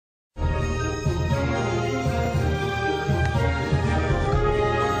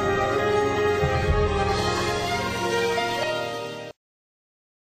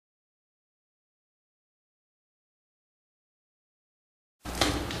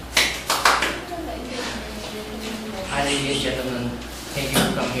Ladies and gentlemen, thank you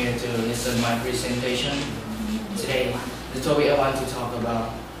for coming here to listen to my presentation. Today, the topic I want to talk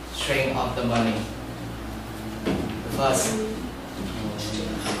about, strength of the money. First,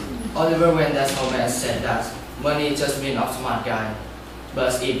 Oliver Wendell Holmes said that money just means of smart guy,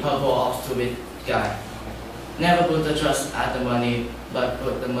 but it's purple of stupid guy. Never put the trust at the money, but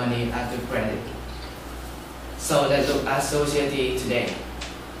put the money at the credit. So let's look at society today.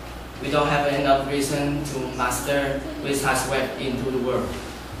 We don't have enough reason to master which has swept into the world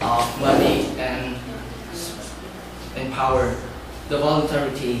of money and power. The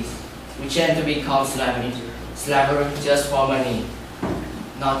voluntarily, we tend to become slavery just for money,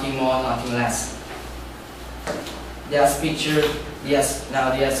 nothing more, nothing less. There's picture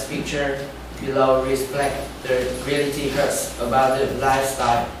below reflect the reality hurts about the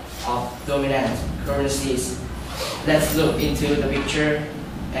lifestyle of dominant currencies. Let's look into the picture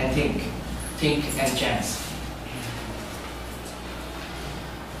and think and chance.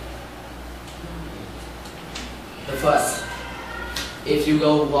 The first, if you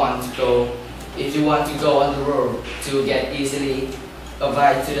want to go on the road to get easily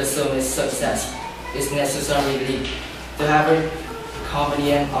avoid to the success, it's necessary to have a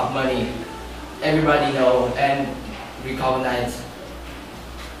companion of money. Everybody know and recognize.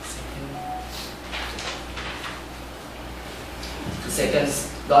 Second,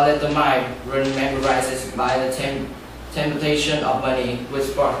 don't let the mind run memorized by the temptation of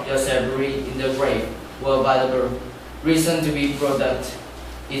which brought yourself buried in the grave. Were valuable reason to be product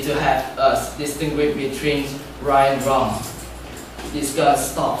is to have us distinguish between right and wrong.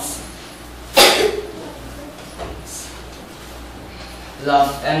 Discuss stops.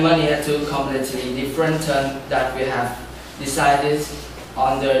 Love and money are two completely different terms that we have decided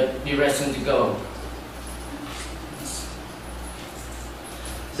on the direction to go.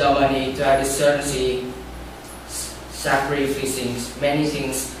 The money to have certainty, sacrificing many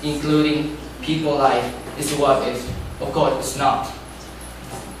things, including people life, is worth it. Of course, it's not.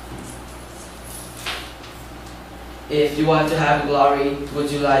 If you want to have glory,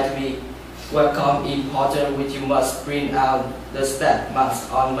 would you like to be welcome important, which you must print out the stamp marks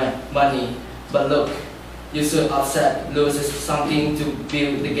on money. But look, you should upset loses something to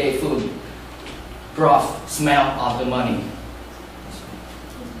build the gay food. Broth, smell of the money.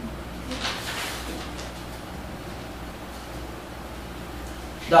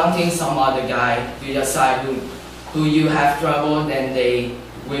 Don't think some other guy to your side who you have trouble, then they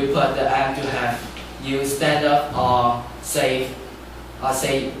will put the arm to have you stand up or save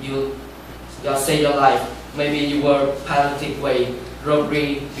your life. Maybe you were politic way,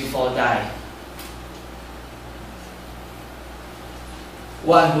 robbery before die.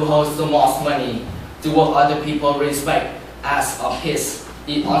 One who holds the most money to what other people respect as of his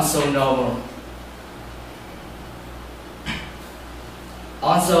is also normal.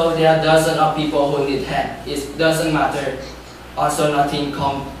 Also, there are dozens of people who need help. It doesn't matter. Also, nothing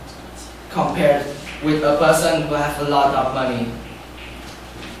compared with a person who has a lot of money.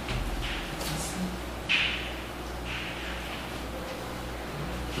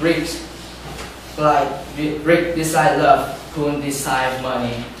 Rich decide love, poor decide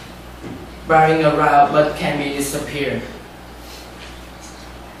money. Bearing around but can be disappeared.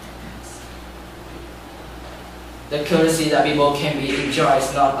 The currency that people can be enjoy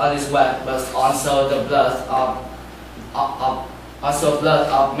is not only wealth, but also the blood of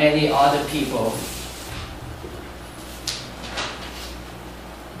many other people.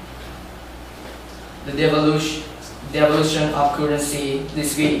 The devolution of currency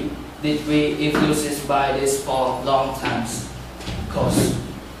did we influenced by this for long times. Course.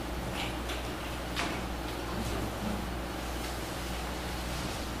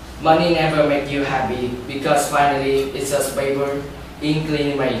 Money never make you happy because finally it's just paper,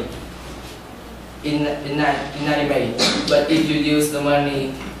 inanimate. But if you use the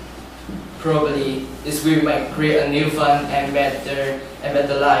money properly, it will create a new fun and better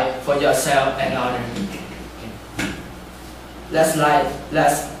life for yourself and others. Let's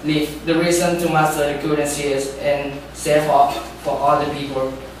live. The reason to master the currency is and save for other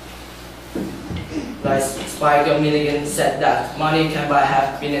people. Like Spiker Milligan said that money can buy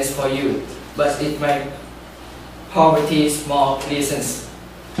happiness for you, but it may poverty small reasons.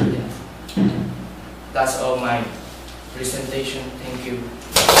 Yeah. That's all my presentation. Thank you.